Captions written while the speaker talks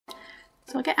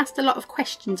So I get asked a lot of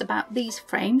questions about these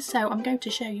frames, so I'm going to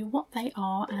show you what they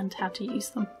are and how to use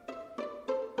them.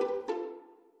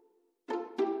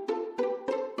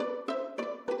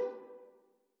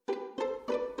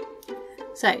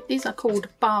 So these are called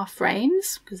bar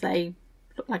frames because they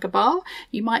look like a bar.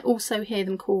 You might also hear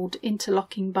them called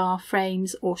interlocking bar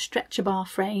frames or stretcher bar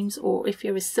frames, or if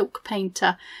you're a silk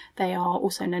painter they are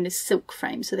also known as silk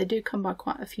frames. So they do come by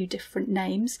quite a few different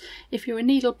names. If you're a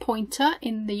needle pointer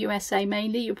in the USA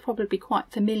mainly, you'll probably be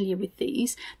quite familiar with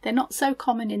these. They're not so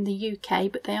common in the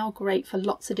UK, but they are great for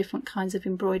lots of different kinds of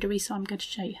embroidery, so I'm going to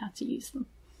show you how to use them.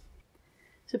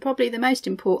 So probably the most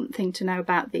important thing to know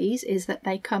about these is that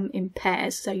they come in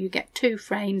pairs. So you get 2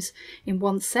 frames in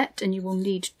one set, and you will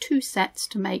need 2 sets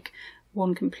to make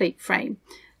one complete frame.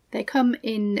 They come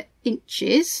in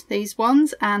inches, these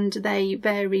ones, and they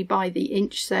vary by the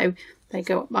inch. So they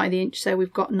go up by the inch. So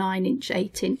we've got 9 inch,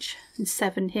 8 inch and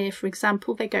 7 here, for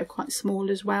example. They go quite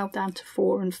small as well, down to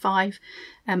 4 and 5.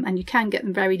 And you can get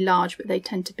them very large, but they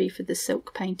tend to be for the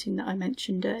silk painting that I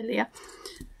mentioned earlier.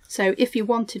 So if you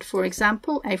wanted, for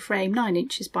example, a frame 9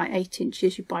 inches by 8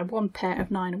 inches, you buy 1 pair of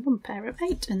 9 and 1 pair of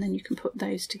 8, and then you can put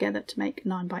those together to make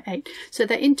 9 by 8. So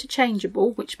they're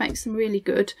interchangeable, which makes them really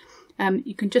good.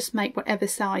 You can just make whatever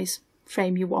size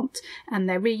frame you want, and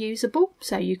they're reusable,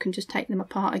 so you can just take them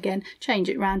apart again, change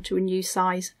it round to a new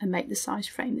size and make the size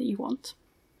frame that you want.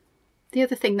 The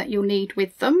other thing that you'll need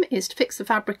with them is to fix the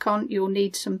fabric on. You'll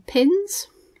need some pins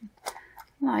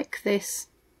like this,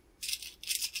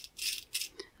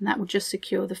 and that will just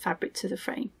secure the fabric to the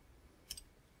frame.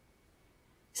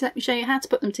 So let me show you how to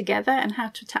put them together and how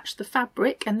to attach the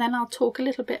fabric, and then I'll talk a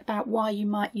little bit about why you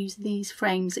might use these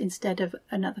frames instead of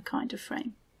another kind of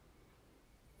frame.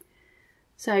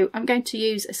 So I'm going to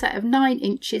use a set of 9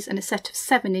 inches and a set of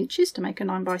 7 inches to make a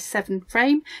 9 by 7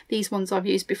 frame. These ones I've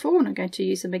used before and I'm going to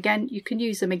use them again. You can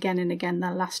use them again and again,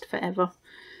 they'll last forever.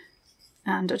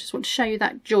 And I just want to show you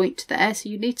that joint there, so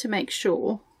you need to make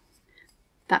sure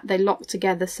that they lock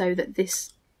together so that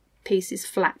this piece is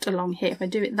flat along here. If I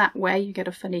do it that way, you get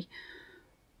a funny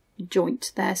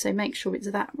joint there, so make sure it's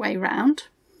that way round,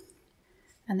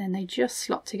 and then they just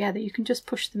slot together. You can just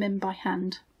push them in by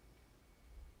hand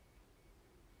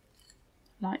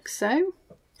like so.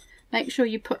 Make sure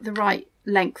you put the right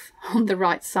length on the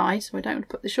right side, so I don't want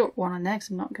to put the short one on there because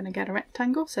I'm not going to get a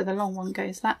rectangle, so the long one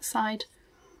goes that side.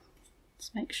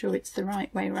 Just make sure it's the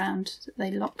right way round so that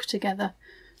they lock together.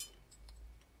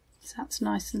 So that's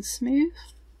nice and smooth.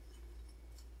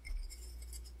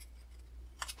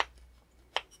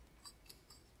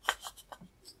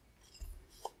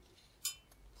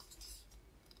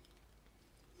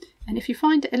 And if you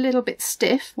find it a little bit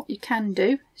stiff, what you can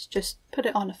do is just put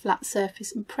it on a flat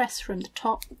surface and press from the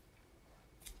top.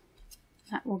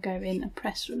 That will go in and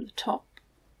press from the top,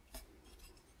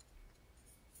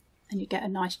 and you get a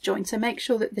nice joint. So make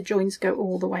sure that the joins go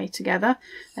all the way together.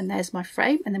 And there's my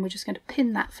frame, and then we're just going to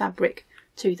pin that fabric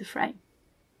to the frame.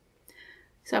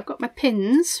 So I've got my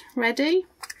pins ready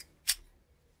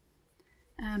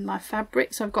and my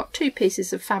fabric. So I've got 2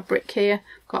 pieces of fabric here.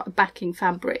 I've got a backing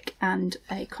fabric and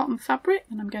a cotton fabric,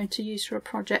 and I'm going to use for a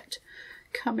project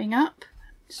coming up.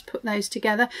 Just put those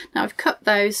together. Now I've cut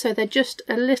those so they're just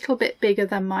a little bit bigger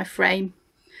than my frame.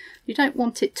 You don't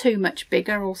want it too much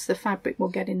bigger, or else the fabric will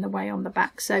get in the way on the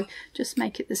back. So just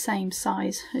make it the same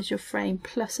size as your frame,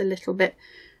 plus a little bit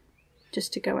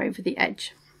just to go over the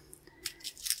edge.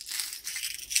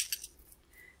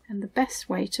 And the best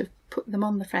way to put them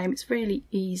on the frame, it's really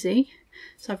easy.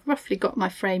 So I've roughly got my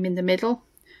frame in the middle,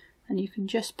 and you can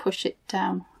just push it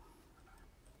down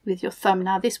with your thumb.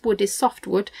 Now this wood is soft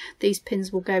wood, these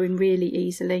pins will go in really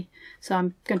easily. So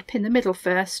I'm going to pin the middle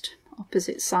first,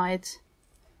 opposite sides.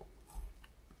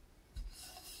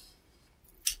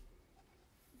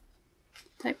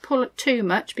 Don't pull it too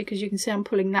much because you can see I'm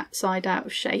pulling that side out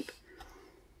of shape.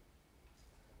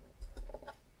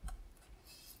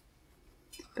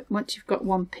 But once you've got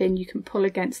one pin, you can pull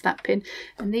against that pin.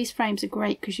 And these frames are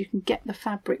great because you can get the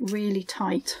fabric really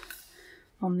tight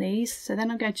on these. So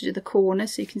then I'm going to do the corner.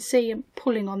 So you can see I'm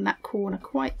pulling on that corner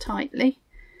quite tightly.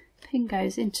 Pin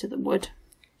goes into the wood.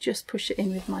 Just push it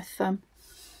in with my thumb.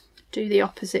 Do the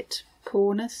opposite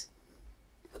corners.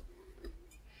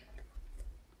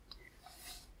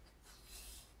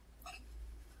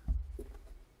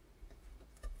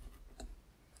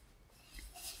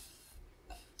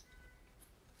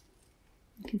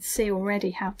 You can see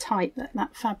already how tight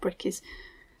that fabric is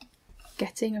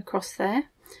getting across there.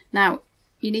 Now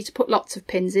you need to put lots of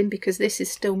pins in because this is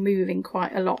still moving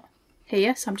quite a lot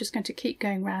here, so I'm just going to keep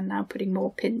going around now, putting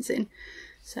more pins in.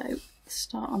 So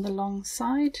start on the long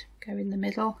side, go in the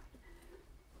middle,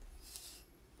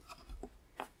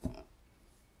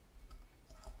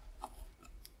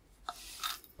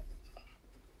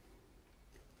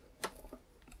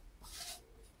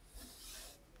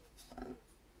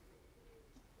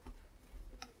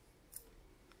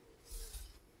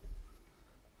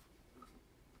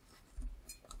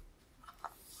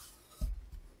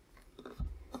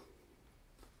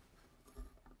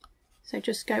 So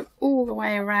just go all the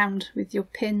way around with your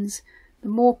pins. The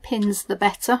more pins the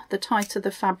better, the tighter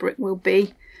the fabric will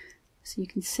be. So you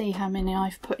can see how many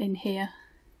I've put in here.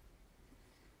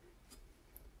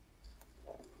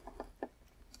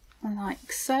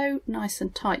 Like so, nice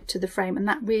and tight to the frame, and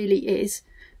that really is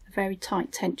a very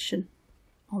tight tension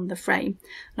on the frame.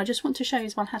 And I just want to show you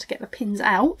as well how to get the pins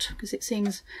out, because it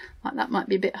seems like that might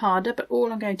be a bit harder, but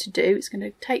all I'm going to do is going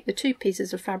to take the two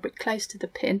pieces of fabric close to the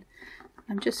pin.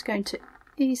 I'm just going to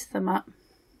ease them up,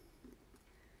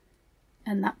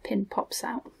 and that pin pops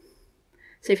out.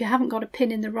 So if you haven't got a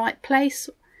pin in the right place,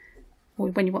 or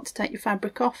when you want to take your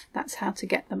fabric off, that's how to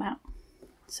get them out.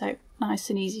 So nice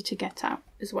and easy to get out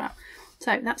as well.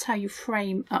 So that's how you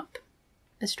frame up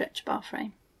a stretch bar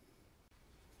frame.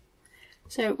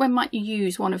 So when might you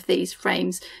use one of these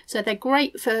frames? So they're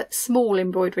great for small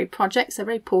embroidery projects. They're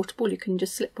very portable. You can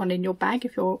just slip one in your bag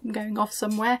if you're going off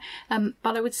somewhere.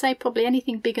 But I would say probably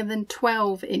anything bigger than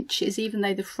 12 inches, even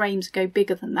though the frames go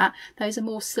bigger than that. Those are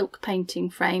more silk painting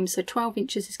frames. So 12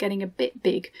 inches is getting a bit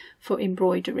big for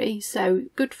embroidery. So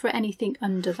good for anything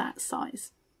under that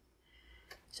size.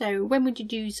 So when would you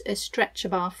use a stretcher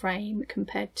bar frame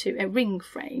compared to a ring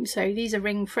frame? So these are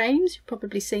ring frames. You've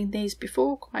probably seen these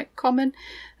before, quite common.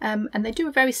 And they do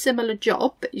a very similar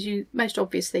job, but most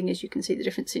obvious thing is you can see the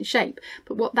difference in shape.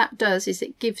 But what that does is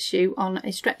it gives you, on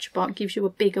a stretcher bar, it gives you a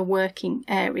bigger working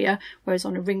area, whereas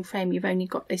on a ring frame you've only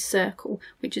got a circle,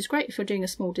 which is great if you're doing a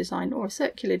small design or a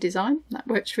circular design. That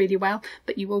works really well,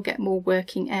 but you will get more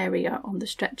working area on the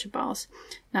stretcher bars.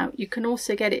 Now you can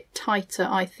also get it tighter,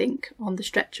 I think, on the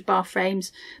stretcher bar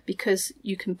frames, because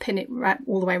you can pin it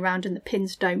all the way around and the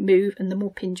pins don't move, and the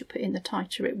more pins you put in, the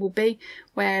tighter it will be.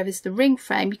 Whereas the ring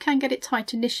frame, you can get it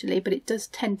tight initially, but it does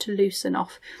tend to loosen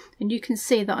off. And you can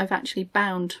see that I've actually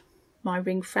bound my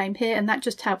ring frame here, and that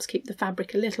just helps keep the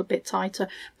fabric a little bit tighter,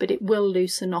 but it will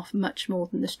loosen off much more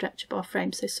than the stretcher bar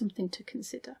frame, so something to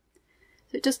consider.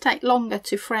 So it does take longer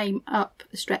to frame up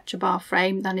a stretcher bar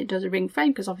frame than it does a ring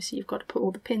frame, because obviously you've got to put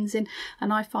all the pins in,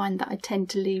 and I find that I tend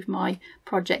to leave my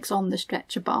projects on the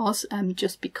stretcher bars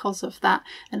just because of that,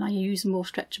 and I use more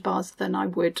stretcher bars than I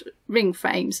would ring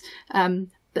frames.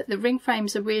 But the ring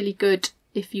frames are really good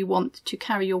if you want to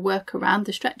carry your work around.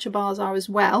 The stretcher bars are as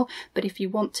well, but if you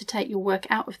want to take your work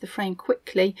out of the frame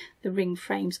quickly, the ring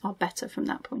frames are better from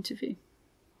that point of view.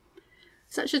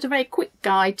 So that's just a very quick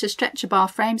guide to stretcher bar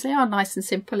frames. They are nice and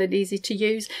simple and easy to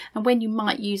use, and when you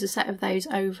might use a set of those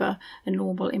over a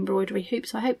normal embroidery hoop.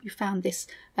 So I hope you found this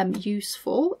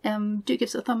useful. Do give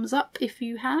us a thumbs up if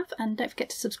you have, and don't forget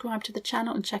to subscribe to the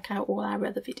channel and check out all our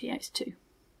other videos too.